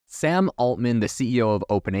Sam Altman, the CEO of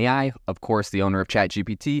OpenAI, of course, the owner of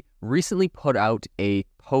ChatGPT, recently put out a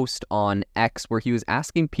post on X where he was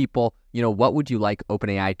asking people, what would you like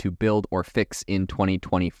OpenAI to build or fix in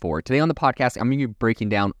 2024? Today on the podcast, I'm going to be breaking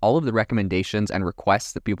down all of the recommendations and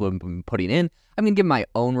requests that people have been putting in. I'm going to give my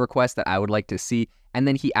own request that I would like to see. And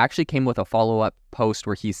then he actually came with a follow-up post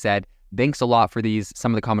where he said, thanks a lot for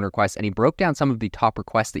some of the common requests. And he broke down some of the top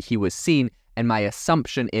requests that he was seeing. And my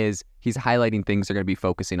assumption is he's highlighting things they're going to be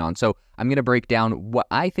focusing on. So I'm going to break down what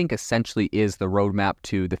I think essentially is the roadmap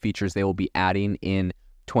to the features they will be adding in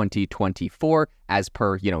 2024 as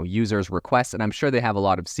per, users' requests. And I'm sure they have a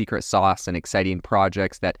lot of secret sauce and exciting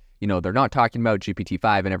projects that, they're not talking about,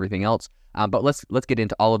 GPT-5 and everything else. But let's get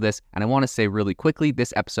into all of this. And I want to say really quickly,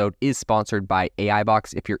 this episode is sponsored by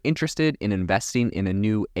AIbox. If you're interested in investing in a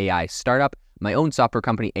new AI startup, my own software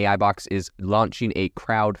company, AIbox, is launching a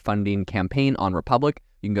crowdfunding campaign on Republic.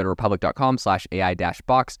 You can go to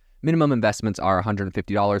republic.com/AI-box. Minimum investments are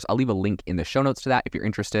 $150. I'll leave a link in the show notes to that if you're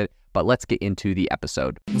interested, but let's get into the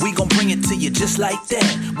episode. We gon' bring it to you just like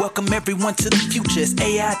that. Welcome everyone to the future. It's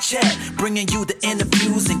AI Chat, bringing you the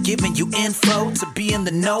interviews and giving you info to be in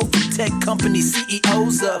the know from tech company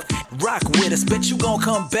CEOs of. Rock with us, bet you gon'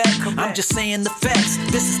 come back. I'm just saying the facts.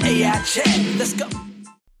 This is AI Chat. Let's go.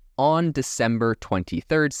 On December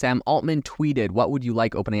 23rd, Sam Altman tweeted, what would you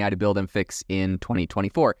like OpenAI to build and fix in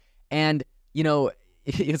 2024? And,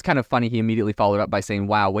 it's kind of funny. He immediately followed up by saying,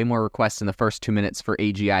 wow, way more requests in the first 2 minutes for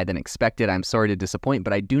AGI than expected. I'm sorry to disappoint,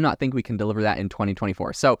 but I do not think we can deliver that in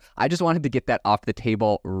 2024. So I just wanted to get that off the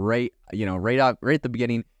table right at the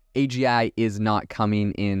beginning. AGI is not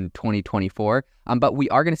coming in 2024, but we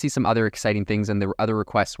are going to see some other exciting things, and the other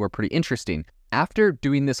requests were pretty interesting. After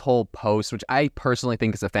doing this whole post, which I personally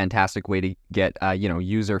think is a fantastic way to get,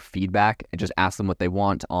 user feedback and just ask them what they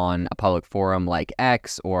want on a public forum like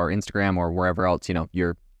X or Instagram or wherever else,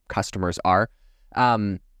 your customers are,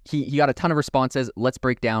 he got a ton of responses. Let's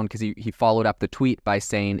break down, because he followed up the tweet by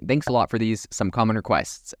saying, thanks a lot for these, some common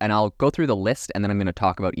requests. And I'll go through the list, and then I'm going to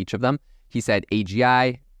talk about each of them. He said,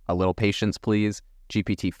 AGI, a little patience, please.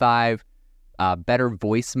 GPT-5, better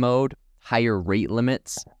voice mode, higher rate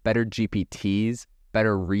limits, better GPTs,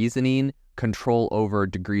 better reasoning, control over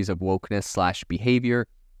degrees of wokeness/behavior,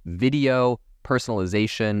 video,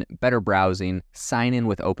 personalization, better browsing, sign in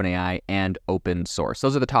with OpenAI, and open source.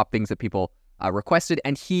 Those are the top things that people requested,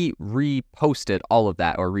 and he reposted all of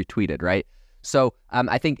that, or retweeted, right? So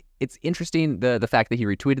I think it's interesting, the fact that he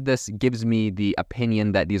retweeted this gives me the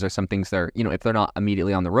opinion that these are some things that are, if they're not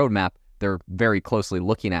immediately on the roadmap, they're very closely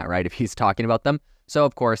looking at, right, if he's talking about them. So,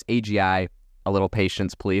 of course, AGI, a little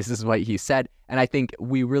patience, please. This is what he said. And I think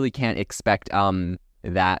we really can't expect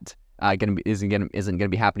that isn't going to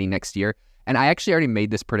be happening next year. And I actually already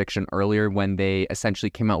made this prediction earlier when they essentially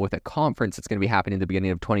came out with a conference that's going to be happening at the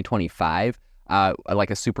beginning of 2025,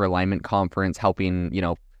 like a super alignment conference helping,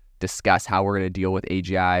 discuss how we're going to deal with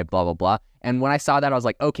AGI, blah, blah, blah. And when I saw that, I was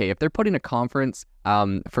like, okay, if they're putting a conference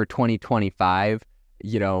for 2025,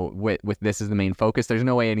 with this as the main focus, there's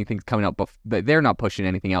no way anything's coming out, they're not pushing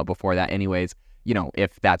anything out before that anyways,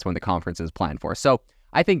 if that's when the conference is planned for. So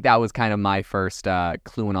I think that was kind of my first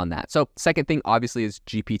clue in on that. So second thing, obviously, is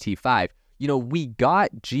GPT-5. We got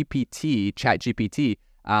ChatGPT,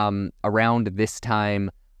 around this time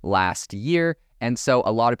last year. And so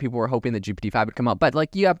a lot of people were hoping that GPT-5 would come out. But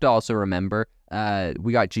you have to also remember,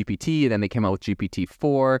 we got GPT, then they came out with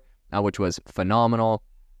GPT-4, which was phenomenal.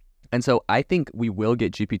 And so I think we will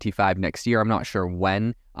get GPT-5 next year. I'm not sure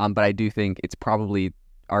when, but I do think it's probably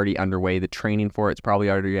already underway. The training for it's probably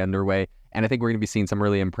already underway. And I think we're going to be seeing some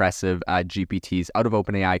really impressive GPTs out of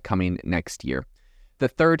OpenAI coming next year. The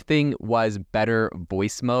third thing was better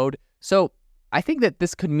voice mode. So I think that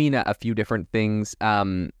this could mean a few different things.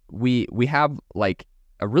 We have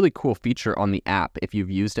a really cool feature on the app, if you've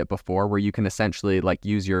used it before, where you can essentially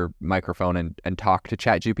use your microphone and talk to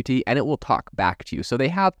ChatGPT, and it will talk back to you. So they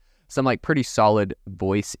have some pretty solid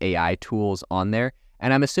voice AI tools on there.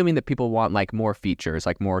 And I'm assuming that people want more features,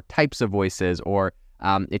 more types of voices, or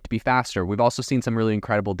it to be faster. We've also seen some really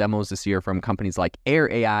incredible demos this year from companies like Air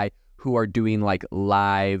AI, who are doing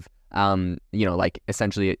live,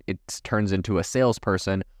 essentially it turns into a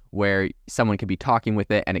salesperson where someone could be talking with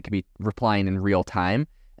it and it could be replying in real time.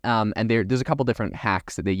 And there's a couple different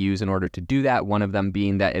hacks that they use in order to do that. One of them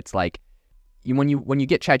being that it's when you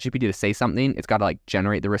get ChatGPT to say something, it's got to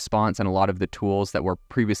generate the response, and a lot of the tools that were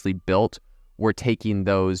previously built were taking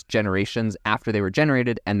those generations after they were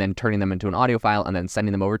generated and then turning them into an audio file and then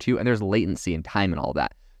sending them over to you, and there's latency and time and all of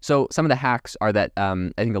that. So some of the hacks are that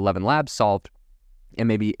I think 11 Labs solved, and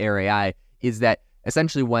maybe Air AI, is that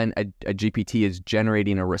essentially when a GPT is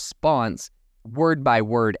generating a response, word by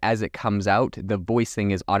word as it comes out, the voice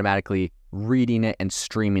thing is automatically reading it and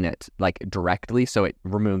streaming it like directly, so it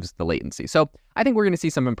removes the latency. So I think we're going to see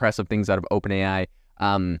some impressive things out of OpenAI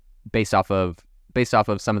based off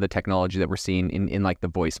of some of the technology that we're seeing in like the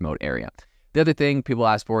voice mode area. The other thing people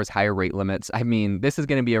ask for is higher rate limits. I mean, this is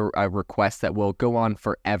going to be a request that will go on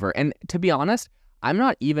forever. And to be honest, I'm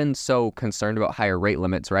not even so concerned about higher rate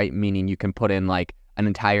limits, right? Meaning you can put in like an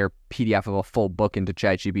entire PDF of a full book into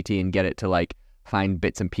ChatGPT and get it to like find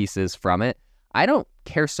bits and pieces from it. I don't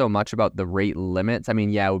care so much about the rate limits. I mean,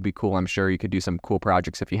 yeah, it would be cool. I'm sure you could do some cool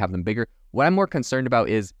projects if you have them bigger. What I'm more concerned about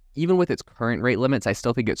is even with its current rate limits, I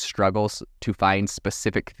still think it struggles to find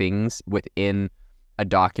specific things within a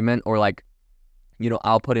document, or like,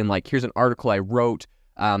 I'll put in like, here's an article I wrote,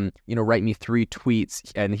 write me 3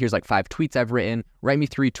 tweets, and here's like 5 tweets I've written. Write me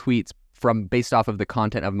 3 tweets based off of the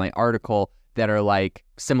content of my article that are like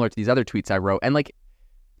similar to these other tweets I wrote. And like,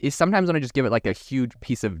 sometimes when I just give it like a huge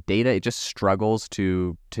piece of data, it just struggles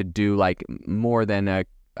to do like more than a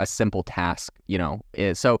simple task,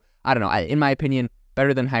 So I don't know. In my opinion,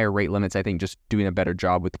 better than higher rate limits. I think just doing a better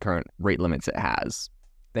job with the current rate limits it has.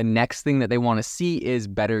 The next thing that they want to see is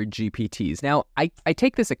better GPTs. Now, I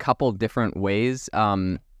take this a couple different ways.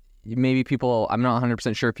 Maybe people, I'm not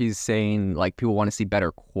 100% sure if he's saying like people want to see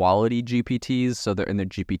better quality GPTs, so they're in their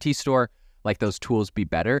GPT store, like those tools be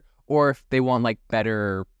better, or if they want like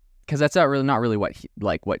better, because that's not really what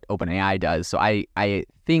OpenAI does. So I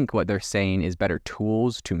think what they're saying is better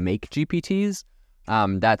tools to make GPTs.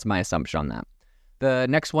 That's my assumption on that. The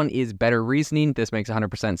next one is better reasoning. This makes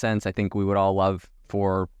 100% sense. I think we would all love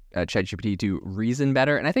for ChatGPT to reason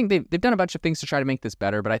better. And I think they've done a bunch of things to try to make this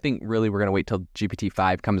better, but I think really we're going to wait till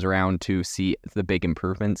GPT-5 comes around to see the big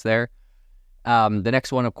improvements there. The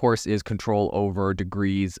next one, of course, is control over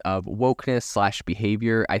degrees of wokeness /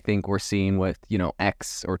 behavior. I think we're seeing with,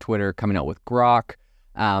 X or Twitter coming out with Grok,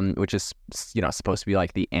 which is, supposed to be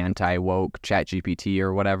like the anti-woke ChatGPT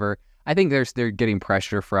or whatever. I think they're getting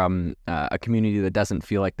pressure from a community that doesn't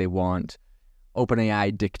feel like they want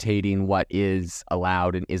OpenAI dictating what is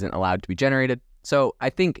allowed and isn't allowed to be generated. So I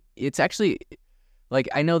think it's actually, like,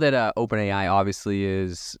 I know that OpenAI obviously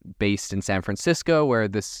is based in San Francisco, where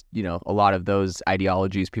this, a lot of those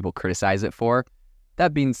ideologies people criticize it for.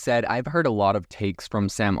 That being said, I've heard a lot of takes from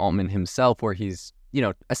Sam Altman himself where he's,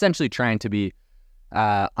 essentially trying to be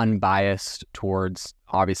unbiased towards,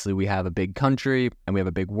 obviously we have a big country and we have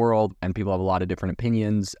a big world and people have a lot of different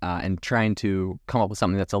opinions, and trying to come up with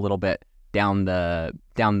something that's a little bit down the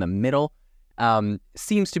middle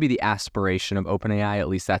seems to be the aspiration of OpenAI. At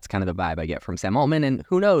least that's kind of the vibe I get from Sam Altman. And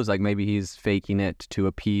who knows, like maybe he's faking it to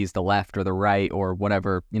appease the left or the right or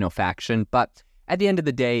whatever, faction. But at the end of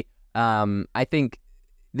the day, I think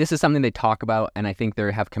this is something they talk about, and I think they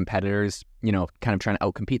have competitors, kind of trying to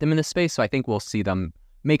outcompete them in this space. So I think we'll see them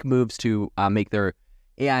make moves to make their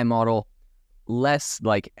AI model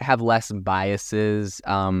have less biases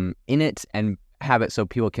in it, and have it so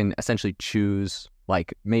people can essentially choose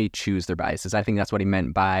their biases. I think that's what he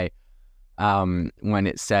meant by when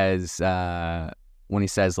he says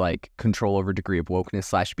like control over degree of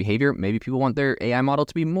wokeness / behavior. Maybe people want their AI model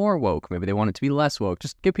to be more woke. Maybe they want it to be less woke.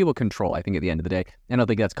 Just give people control, I think, at the end of the day. I don't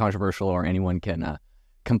think that's controversial or anyone can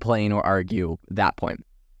complain or argue that point.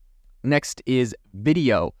 Next is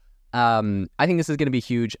video. I think this is going to be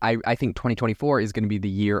huge. I think 2024 is going to be the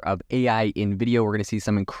year of AI in video. We're going to see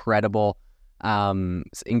some incredible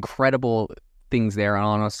things there. And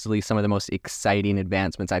honestly, some of the most exciting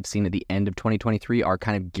advancements I've seen at the end of 2023 are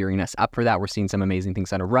kind of gearing us up for that. We're seeing some amazing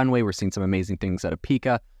things out of Runway. We're seeing some amazing things out of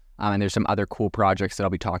Pika. And there's some other cool projects that I'll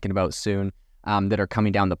be talking about soon that are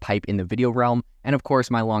coming down the pipe in the video realm. And of course,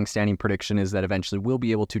 my long-standing prediction is that eventually we'll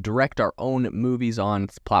be able to direct our own movies on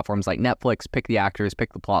platforms like Netflix, pick the actors,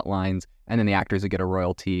 pick the plot lines, and then the actors will get a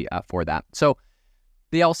royalty for that. So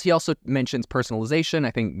he also mentions personalization.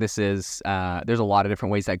 I think this is, there's a lot of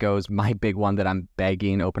different ways that goes. My big one that I'm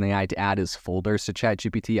begging OpenAI to add is folders to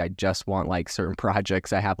ChatGPT. I just want like certain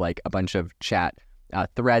projects. I have like a bunch of chat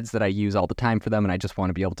threads that I use all the time for them, and I just want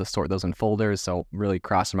to be able to sort those in folders. So really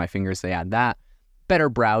crossing my fingers they add that. Better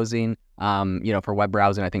browsing, for web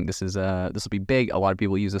browsing, I think this will be big. A lot of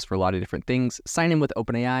people use this for a lot of different things. Sign in with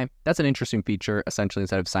OpenAI. That's an interesting feature. Essentially,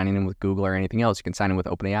 instead of signing in with Google or anything else, you can sign in with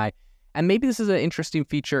OpenAI. And maybe this is an interesting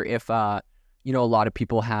feature if, a lot of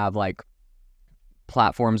people have like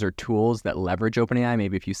platforms or tools that leverage OpenAI.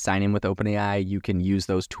 Maybe if you sign in with OpenAI, you can use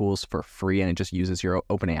those tools for free and it just uses your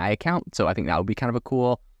OpenAI account. So I think that would be kind of a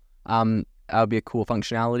cool,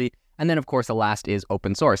 functionality. And then, of course, the last is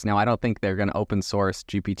open source. Now, I don't think they're going to open source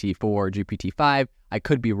GPT-4 or GPT-5. I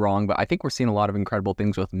could be wrong, but I think we're seeing a lot of incredible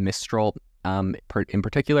things with Mistral in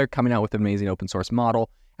particular, coming out with an amazing open source model.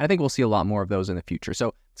 And I think we'll see a lot more of those in the future.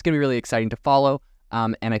 So it's going to be really exciting to follow.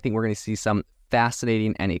 And I think we're going to see some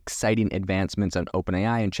fascinating and exciting advancements on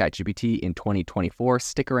OpenAI and ChatGPT in 2024.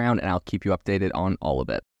 Stick around and I'll keep you updated on all of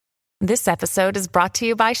it. This episode is brought to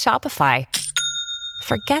you by Shopify.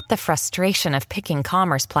 Forget the frustration of picking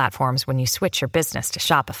commerce platforms when you switch your business to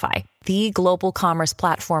Shopify, the global commerce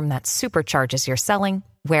platform that supercharges your selling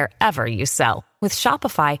wherever you sell. With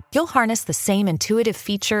Shopify, you'll harness the same intuitive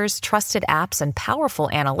features, trusted apps, and powerful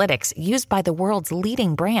analytics used by the world's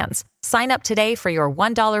leading brands. Sign up today for your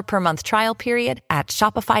 $1 per month trial period at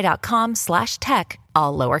shopify.com/tech,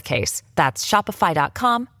 all lowercase. That's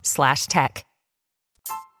shopify.com/tech.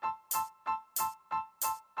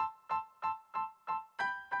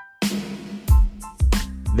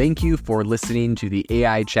 Thank you for listening to the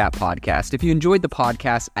AI Chat Podcast. If you enjoyed the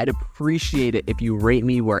podcast, I'd appreciate it if you rate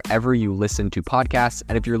me wherever you listen to podcasts.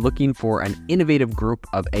 And if you're looking for an innovative group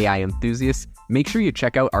of AI enthusiasts, make sure you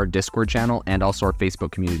check out our Discord channel and also our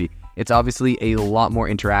Facebook community. It's obviously a lot more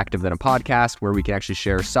interactive than a podcast where we can actually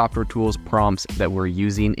share software tools, prompts that we're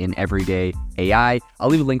using in everyday AI. I'll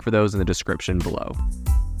leave a link for those in the description below.